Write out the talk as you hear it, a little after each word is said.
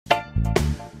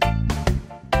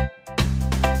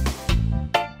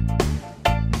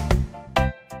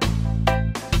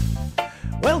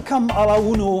Welcome alla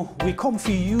uno, we come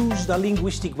for use the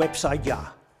linguistic website ja.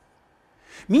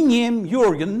 Mi name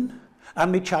Jürgen and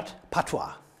mi chat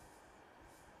patois.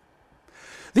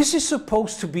 This is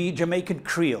supposed to be Jamaican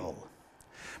Creole,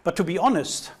 but to be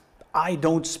honest, I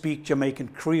don't speak Jamaican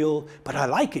Creole, but I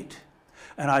like it,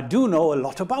 and I do know a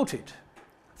lot about it.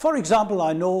 For example,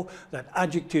 I know that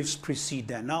adjectives precede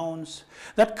their nouns,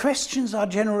 that questions are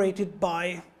generated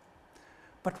by,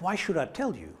 but why should I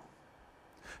tell you?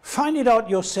 Find it out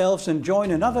yourselves and join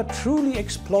another truly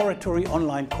exploratory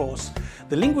online course,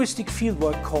 the Linguistic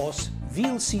Fieldwork course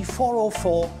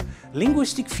VLC404,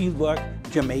 Linguistic Fieldwork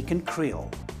Jamaican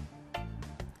Creole.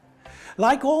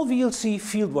 Like all VLC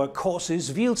Fieldwork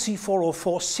courses,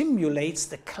 VLC404 simulates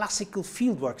the classical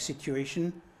fieldwork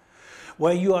situation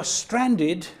where you are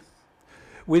stranded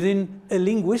within a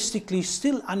linguistically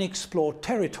still unexplored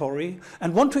territory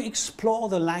and want to explore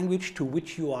the language to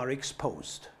which you are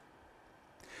exposed.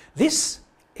 This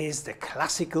is the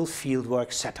classical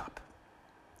fieldwork setup.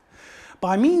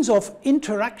 By means of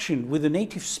interaction with a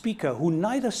native speaker who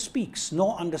neither speaks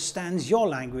nor understands your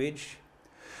language,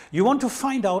 you want to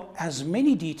find out as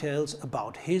many details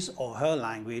about his or her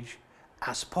language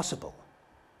as possible.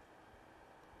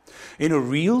 In a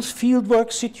real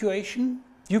fieldwork situation,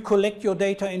 you collect your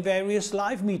data in various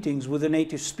live meetings with a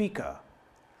native speaker.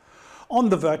 On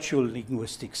the virtual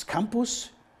linguistics campus,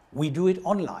 we do it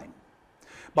online,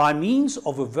 by means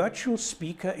of a virtual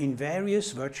speaker in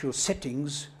various virtual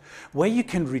settings where you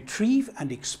can retrieve and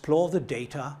explore the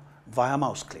data via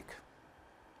mouse click.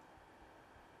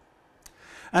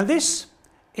 And this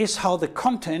is how the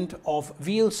content of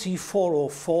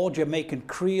VLC404 Jamaican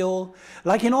Creole,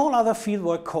 like in all other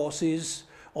fieldwork courses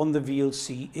on the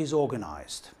VLC, is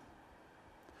organized.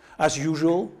 As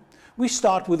usual, we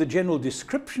start with a general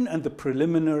description and the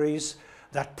preliminaries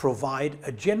that provide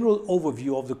a general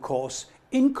overview of the course,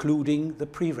 including the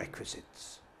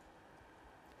prerequisites.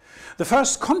 The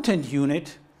first content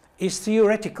unit is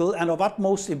theoretical and of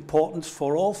utmost importance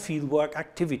for all fieldwork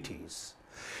activities.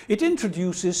 It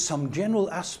introduces some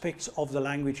general aspects of the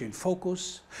language in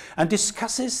focus and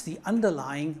discusses the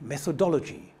underlying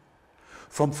methodology,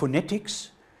 from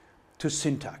phonetics to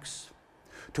syntax,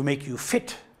 to make you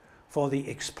fit for the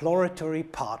exploratory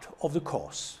part of the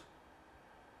course.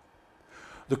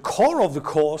 The core of the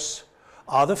course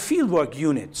are the fieldwork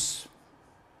units,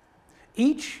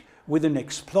 each with an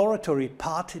exploratory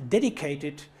part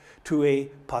dedicated to a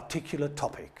particular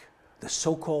topic, the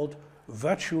so-called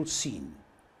virtual scene.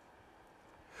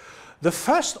 The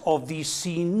first of these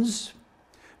scenes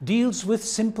deals with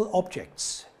simple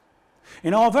objects.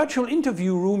 In our virtual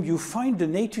interview room, you find the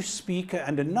native speaker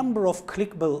and a number of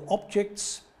clickable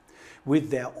objects with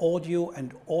their audio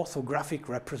and orthographic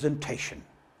representation.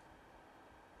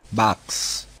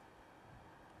 Box,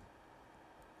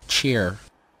 chair,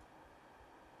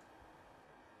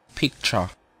 picture,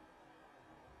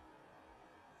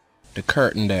 the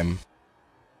curtain them.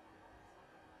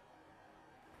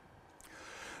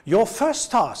 Your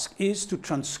first task is to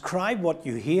transcribe what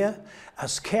you hear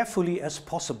as carefully as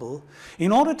possible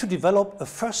in order to develop a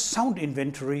first sound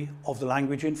inventory of the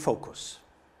language in focus.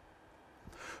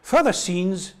 Further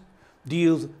scenes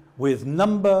deal with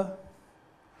number,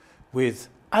 with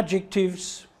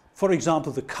adjectives, for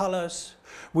example the colors,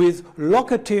 with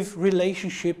locative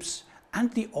relationships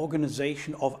and the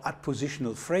organization of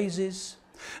adpositional phrases,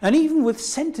 and even with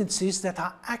sentences that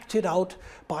are acted out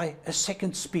by a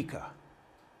second speaker.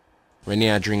 When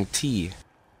I drink tea.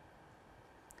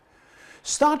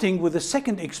 Starting with the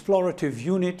second explorative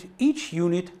unit, each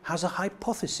unit has a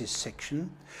hypothesis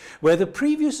section where the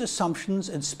previous assumptions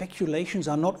and speculations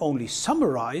are not only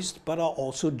summarized but are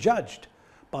also judged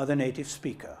by the native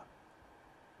speaker.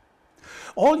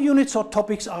 All units or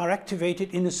topics are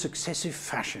activated in a successive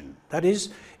fashion. That is,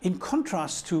 in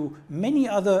contrast to many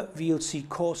other VLC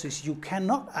courses, you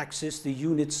cannot access the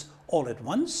units all at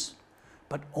once,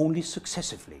 but only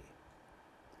successively.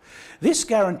 This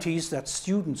guarantees that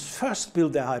students first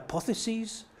build their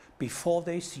hypotheses before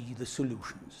they see the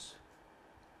solutions.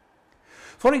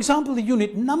 For example, the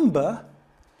unit number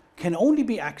can only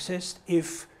be accessed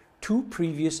if 2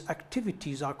 previous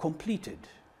activities are completed.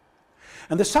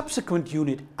 And the subsequent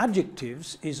unit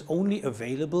adjectives is only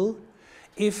available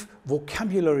if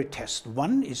vocabulary test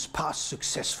 1 is passed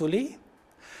successfully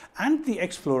and the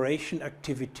exploration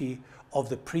activity of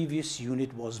the previous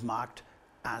unit was marked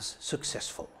as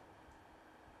successful.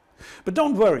 But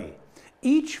don't worry,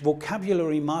 each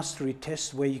vocabulary mastery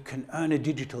test where you can earn a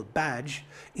digital badge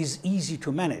is easy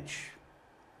to manage.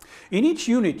 In each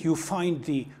unit you find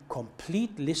the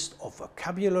complete list of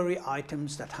vocabulary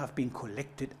items that have been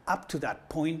collected up to that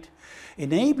point,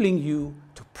 enabling you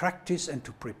to practice and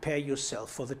to prepare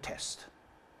yourself for the test.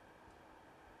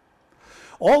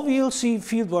 All VLC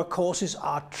Fieldwork courses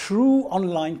are true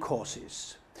online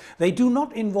courses. They do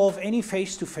not involve any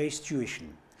face-to-face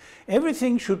tuition.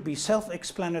 Everything should be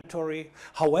self-explanatory.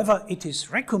 However, it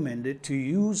is recommended to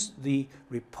use the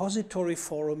repository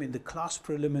forum in the class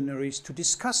preliminaries to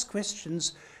discuss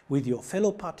questions with your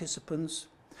fellow participants,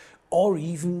 or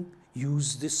even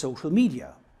use the social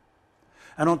media.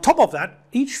 And on top of that,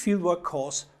 each Fieldwork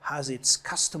course has its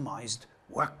customized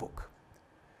workbook.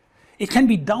 It can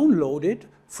be downloaded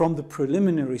from the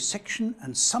preliminary section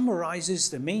and summarizes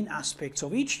the main aspects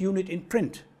of each unit in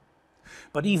print.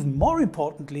 But even more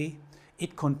importantly,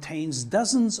 it contains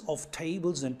dozens of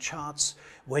tables and charts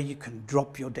where you can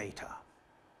drop your data.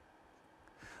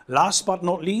 Last but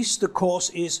not least, the course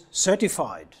is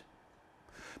certified.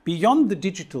 Beyond the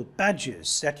digital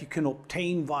badges that you can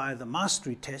obtain via the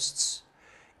mastery tests,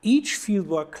 each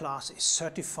Fieldwork class is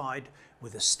certified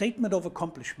with a statement of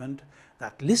accomplishment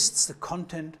that lists the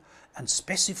content and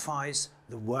specifies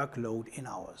the workload in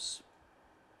hours.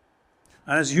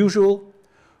 And as usual,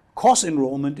 course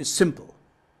enrollment is simple.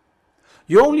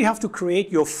 You only have to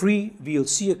create your free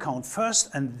VLC account first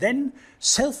and then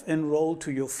self-enroll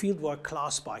to your Fieldwork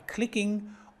class by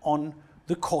clicking on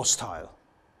the course tile.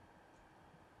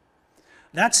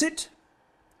 That's it.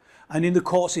 And in the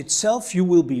course itself, you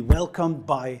will be welcomed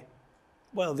by,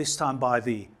 well, this time by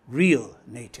the real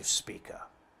native speaker.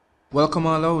 Welcome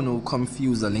all out who come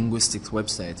use the Linguistics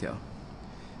website here.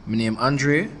 My name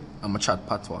Andre, I'm a chat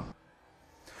patwa.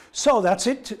 So that's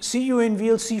it. See you in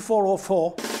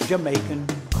VLC404 Jamaican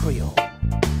Creole.